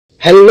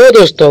Hello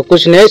दोस्तों,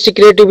 कुछ नए सी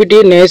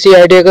क्रिएटिविटी नए सी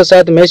आइडिया के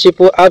साथ मैं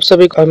सिपू आप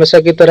सभी को हमेशा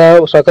की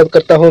तरह स्वागत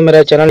करता हूं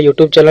मेरा चैनल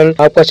यूट्यूब चैनल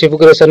आपका सिपू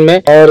क्रिएशन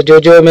में। और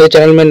जो मेरे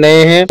चैनल में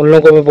नए हैं उन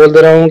लोगों को मैं बोल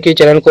दे रहा हूं कि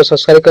चैनल को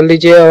सब्सक्राइब कर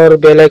लीजिए और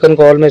बेल आइकन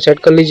को ऑल में सेट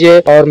कर लीजिए।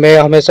 और मैं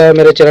हमेशा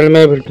मेरे चैनल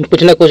में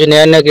कुछ न कुछ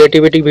नया नया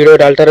क्रिएटिविटी वीडियो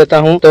डालता रहता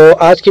हूँ। तो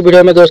आज की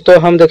वीडियो में दोस्तों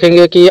हम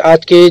देखेंगे कि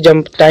आज की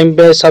टाइम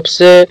में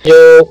सबसे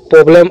जो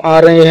प्रॉब्लम आ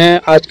रहे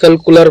हैं आजकल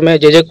कूलर में,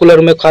 जे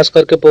कूलर में खास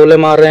करके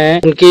प्रॉब्लम आ रहे हैं,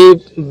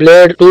 उनकी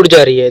ब्लेड टूट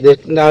जा रही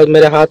है।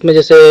 मेरे हाथ में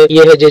जैसे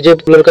ये है जे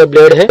कूलर का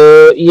ब्लेड है,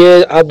 तो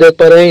ये आप देख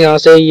पा रहे हैं यहाँ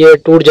से ये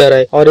टूट जा रहा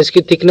है। और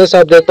इसकी थिकनेस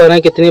आप देख पा रहे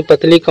हैं कितनी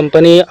पतली,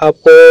 कंपनी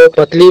आपको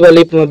पतली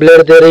वाली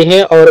ब्लेड दे रही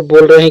है और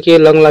बोल रहे हैं कि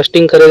लॉन्ग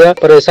लास्टिंग करेगा,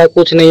 पर ऐसा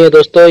कुछ नहीं है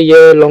दोस्तों।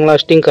 ये लॉन्ग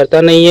लास्टिंग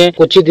करता नहीं है,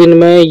 कुछ ही दिन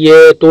में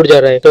ये टूट जा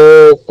रहा है।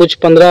 तो कुछ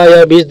 15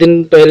 या 20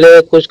 दिन पहले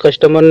कुछ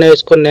कस्टमर ने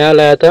इसको नया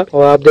लाया था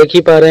और आप देख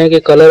ही पा रहे हैं कि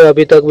कलर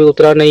अभी तक भी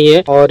उतरा नहीं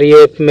है। और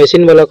ये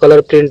मशीन वाला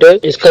कलर प्रिंट है,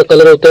 इसका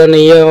कलर उतरा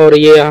नहीं है और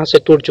ये यहाँ से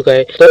टूट चुका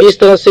है। तो इस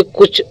तरह से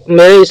कुछ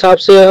मेरे हिसाब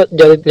से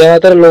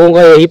ज्यादातर लोगों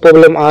का यही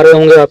प्रॉब्लम आ रहे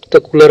होंगे अब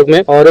तक कूलर में,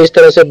 और इस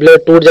तरह से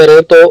ब्लेड टूट जा रहे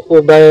हैं। तो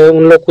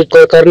उन लोग कुछ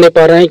कर नहीं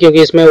पा रहे हैं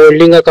क्योंकि इसमें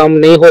वेल्डिंग का काम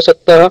नहीं हो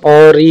सकता।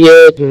 और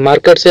ये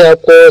मार्केट से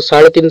आपको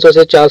 350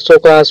 से 400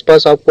 का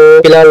आसपास आपको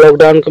फिलहाल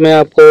लॉकडाउन में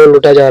आपको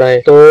लूटा जा रहा है।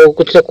 तो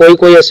कुछ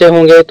कोई ऐसे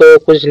होंगे तो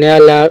कुछ नया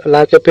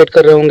ला के फिट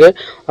कर रहे होंगे,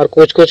 और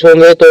कुछ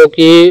होंगे तो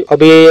कि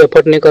अभी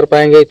एफर्ट नहीं कर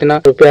पाएंगे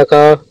इतना रुपया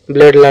का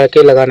ब्लेड ला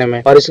के लगाने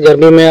में, और इस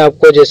गर्मी में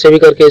आपको जैसे भी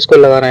करके इसको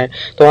लगाना है।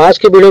 तो आज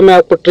की वीडियो में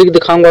आपको ट्रिक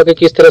दिखाऊंगा कि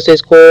किस तरह से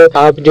इसको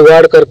आप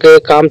जुगाड़ करके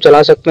काम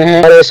चला सकते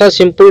हैं, और ऐसा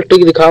सिंपल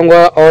ट्रिक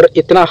दिखाऊंगा और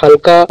इतना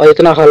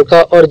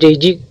हल्का और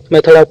इजी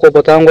मेथड आपको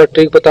बताऊंगा,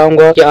 ट्रिक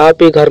बताऊंगा कि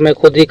आप ही घर में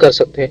खुद ही कर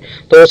सकते हैं।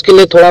 तो उसके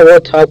लिए थोड़ा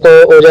बहुत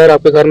आपको औजार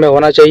आपके घर में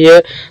होना चाहिए।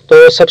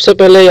 तो सबसे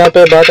पहले यहाँ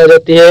पे बात आ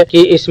जाती है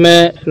कि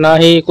इसमें ना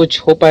ही कुछ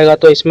हो पाएगा,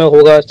 तो इसमें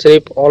होगा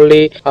सिर्फ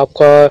ओनली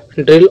आपका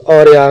ड्रिल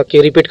और यहाँ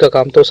की रिपीट का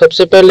काम। तो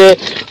सबसे पहले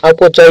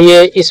आपको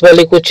चाहिए इस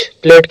वाली कुछ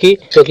प्लेट की,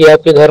 जो कि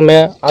आपके घर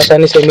में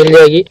आसानी से मिल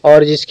जाएगी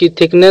और जिसकी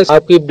थिकनेस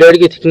आपकी ब्लेड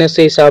की थिकनेस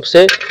के हिसाब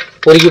से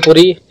पूरी की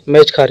पूरी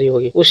मैच खा रही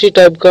होगी। उसी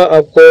टाइप का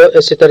आपको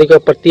ऐसे तरीके का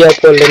पत्ती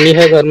आपको लेनी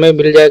है, घर में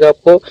मिल जाएगा।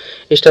 आपको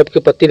इस टाइप की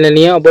पत्ती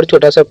लेनी है और बड़ा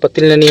छोटा सा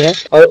पत्ती लेनी है।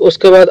 और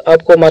उसके बाद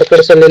आपको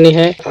मार्केट से लेनी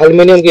है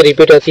एल्युमिनियम की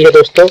रिपीट आती है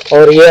दोस्तों,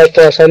 और ये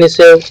आपको आसानी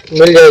से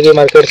मिल जाएगी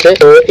मार्केट से।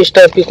 तो इस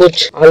टाइप की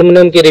कुछ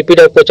एल्युमिनियम की रिपीट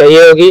आपको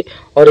चाहिए होगी,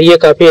 और ये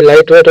काफी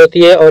लाइट वेट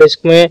होती है और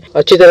इसमें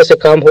अच्छी तरह से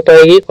काम हो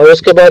पाएगी। और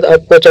उसके बाद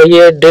आपको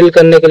चाहिए ड्रिल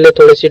करने के लिए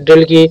थोड़ी सी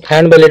ड्रिल की,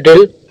 हैंड वाली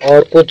ड्रिल,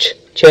 और कुछ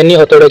छेनी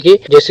हथौड़े की,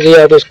 जिससे कि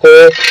आप इसको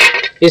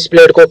इस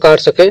प्लेट को काट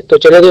सके। तो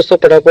चलिए दोस्तों,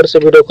 फटाफट से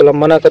वीडियो को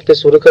लंबा ना करके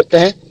शुरू करते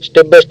हैं।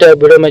 स्टेप बाय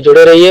स्टेप वीडियो में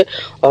जुड़े रहिए,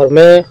 और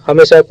मैं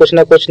हमेशा कुछ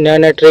ना कुछ नया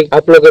नया ट्रिक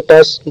आप लोगों के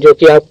पास, जो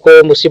कि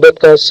आपको मुसीबत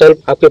का सॉल्व,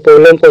 आपके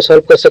प्रॉब्लम को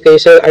सॉल्व कर सके,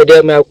 इसे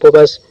आइडिया मैं आपको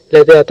पास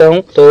लेते आता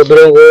हूँ। तो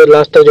वीडियो को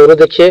लास्ट तक जरूर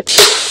देखिए।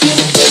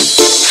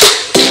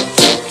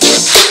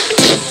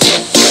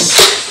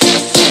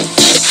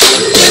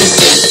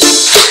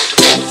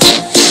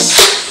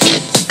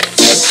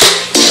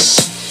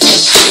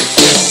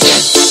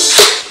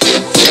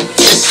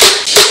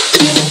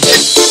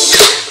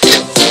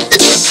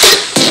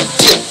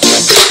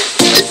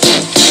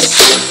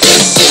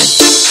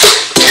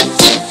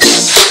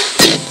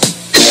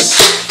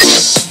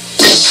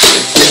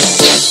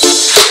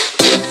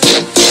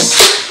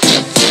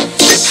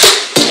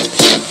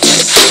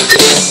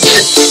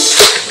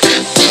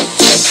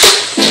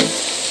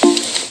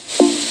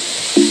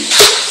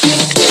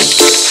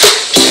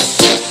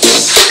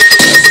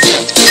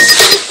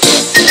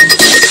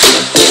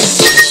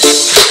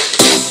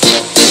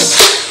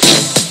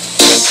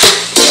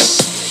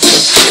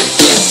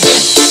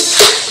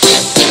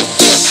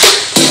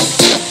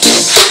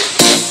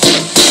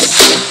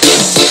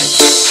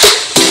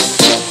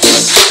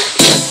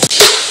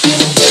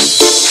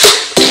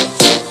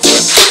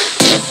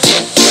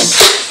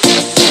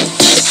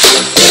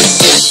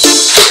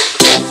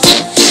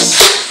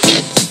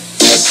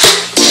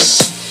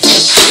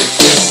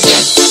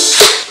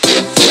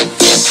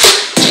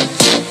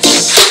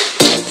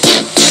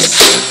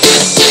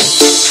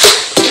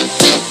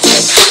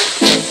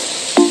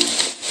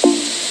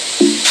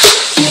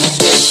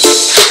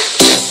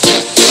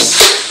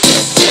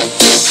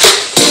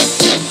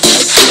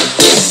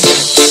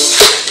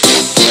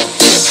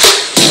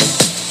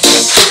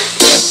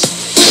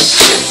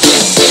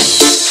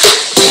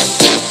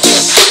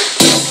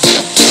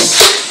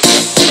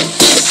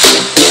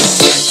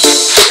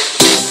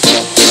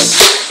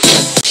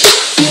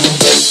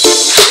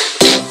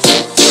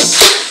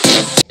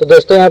 तो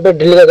दोस्तों यहाँ पे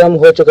ड्रिल का काम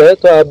हो चुका है।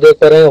 तो आप देख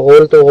पा रहे हैं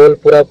होल तो होल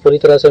पूरी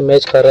तरह से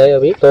मैच कर रहा है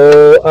अभी।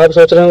 तो आप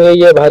सोच रहे होंगे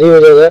ये भारी हो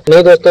जाएगा,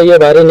 नहीं दोस्तों, ये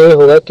भारी नहीं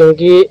होगा,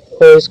 क्योंकि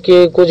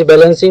इसकी कुछ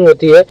बैलेंसिंग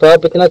होती है। तो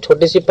आप इतना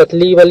छोटी सी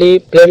पतली वाली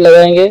प्लेट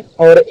लगाएंगे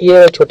और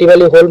ये छोटी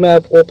वाली होल में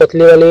आप वो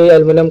पतली वाली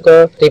एल्युमिनियम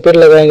का रिपीट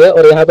लगाएंगे,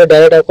 और यहाँ पे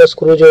डायरेक्ट आपका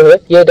स्क्रू जो है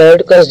ये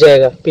डायरेक्ट कस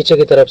जाएगा, पीछे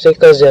की तरफ से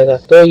कस जाएगा।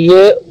 तो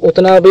ये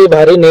उतना भी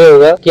भारी नहीं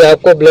होगा कि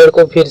आपको ब्लेड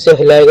को फिर से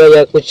हिलाएगा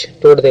या कुछ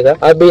तोड़ देगा।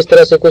 आप भी इस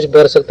तरह से कुछ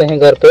कर सकते हैं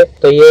घर पे।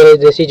 तो ये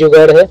देसी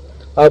जुगाड़ है,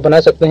 आप बना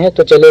सकते हैं।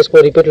 तो चलिए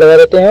इसको रिपीट लगा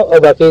देते हैं और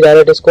बाकी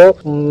डायरेक्ट इसको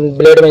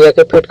ब्लेड में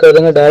जाके फिट कर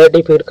देंगे, डायरेक्ट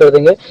ही फिट कर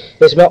देंगे।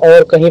 इसमें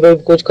और कहीं पे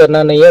भी कुछ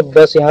करना नहीं है,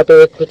 बस यहाँ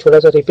पे एक छोटा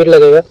सा रिपीट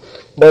लगेगा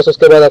बस,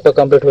 उसके बाद आपका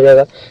कंप्लीट हो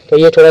जाएगा। तो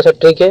ये छोटा सा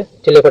ट्रिक है।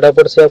 चलिए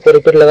फटाफट से आपको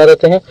रिपीट लगा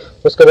देते हैं,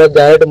 उसके बाद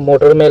डायरेक्ट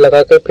मोटर में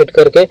लगा के फिट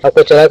करके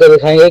आपको चला कर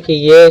दिखाएंगे कि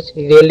ये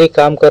रियली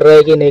काम कर रहा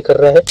है कि नहीं कर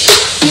रहा है।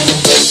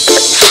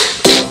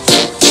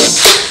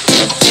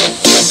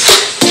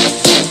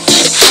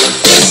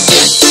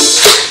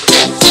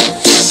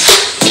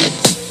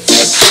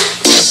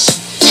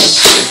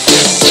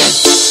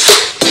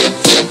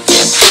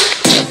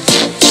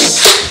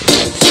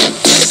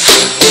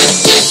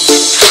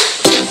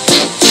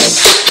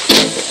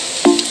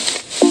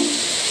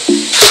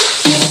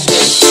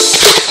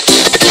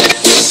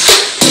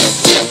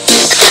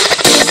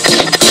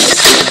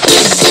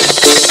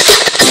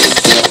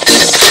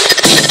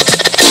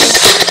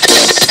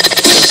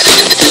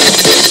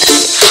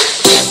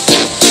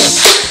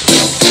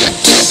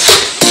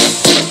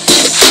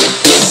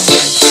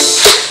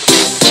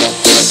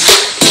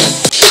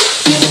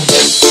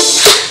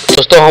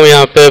 दोस्तों हम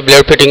यहाँ पे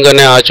ब्लेड फिटिंग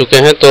करने आ चुके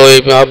हैं। तो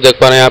आप देख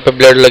पा रहे हैं यहाँ पे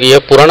ब्लेड लगी है,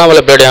 पुराना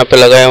वाला ब्लेड यहाँ पे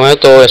लगाए हुए हैं।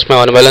 तो इसमें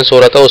अनबैलेंस हो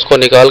रहा था, उसको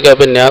निकाल के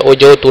अभी नया वो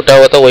जो टूटा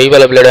हुआ था वही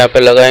वाला ब्लेड यहाँ पे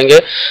लगाएंगे।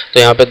 तो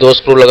यहाँ पे 2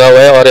 स्क्रू लगा हुआ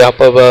है और यहाँ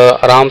पर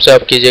आराम से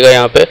आप कीजिएगा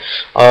यहाँ पे,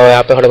 और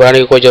यहाँ पे हड़बड़ाने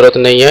की कोई ज़रूरत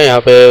नहीं है। यहाँ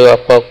पे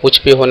आपका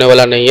कुछ भी होने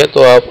वाला नहीं है,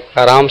 तो आप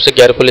आराम से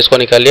केयरफुल इसको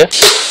निकालिए।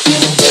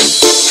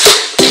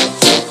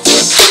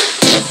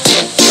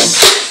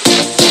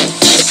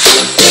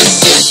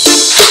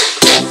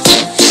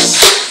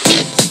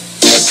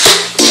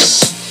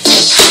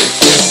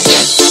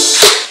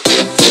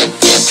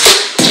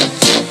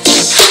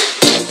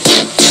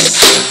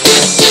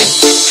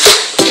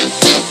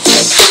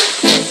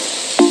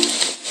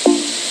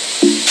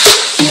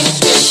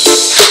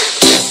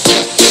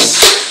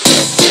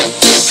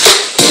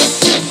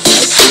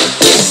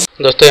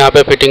 दोस्तों यहाँ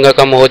पे फिटिंग का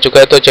काम हो चुका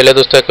है। तो चलिए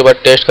दोस्तों एक बार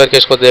टेस्ट करके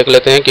इसको देख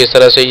लेते हैं किस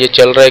तरह से ये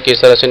चल रहा है,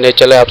 किस तरह से नहीं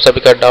चल रहा है। आप सभी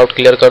का डाउट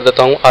क्लियर कर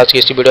देता हूँ आज की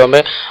इस वीडियो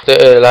में,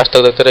 तो लास्ट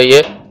तक देखते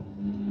रहिए।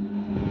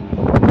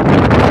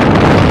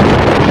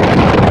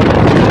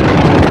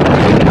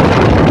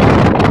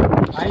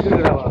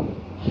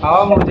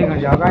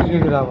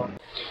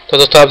 तो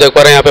दोस्तों आप देख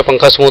पा रहे हैं यहाँ पे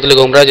पंखा स्मूथली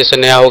घूम रहा है, जैसे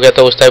नया हो गया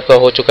था उस टाइप का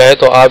हो चुका है।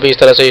 तो आप भी इस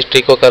तरह से इस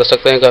ट्रिक को कर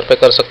सकते हैं, घर पे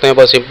कर सकते हैं।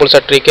 बहुत सिंपल सा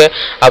ट्रिक है,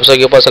 आप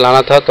सबके पास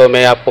लाना था तो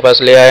मैं आपको पास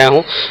ले आया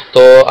हूँ।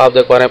 तो आप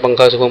देख पा रहे हैं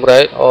पंखा से घूम रहा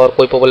है और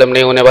कोई प्रॉब्लम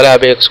नहीं होने वाला है,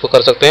 आप इसको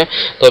कर सकते हैं।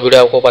 तो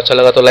वीडियो आपको अच्छा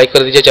लगा तो लाइक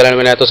कर दीजिए, चैनल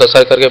में नया तो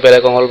सब्सक्राइब करके बेल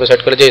आइकन ऑल पे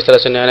सेट कर लीजिए। इस तरह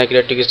से नया नया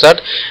क्रिएटिव के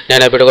साथ नया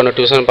नया वीडियो का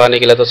नोटिफिकेशन पाने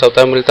के लिए। तो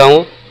सब मिलता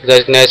हूँ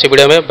नए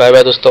वीडियो में। बाय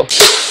बाय दोस्तों।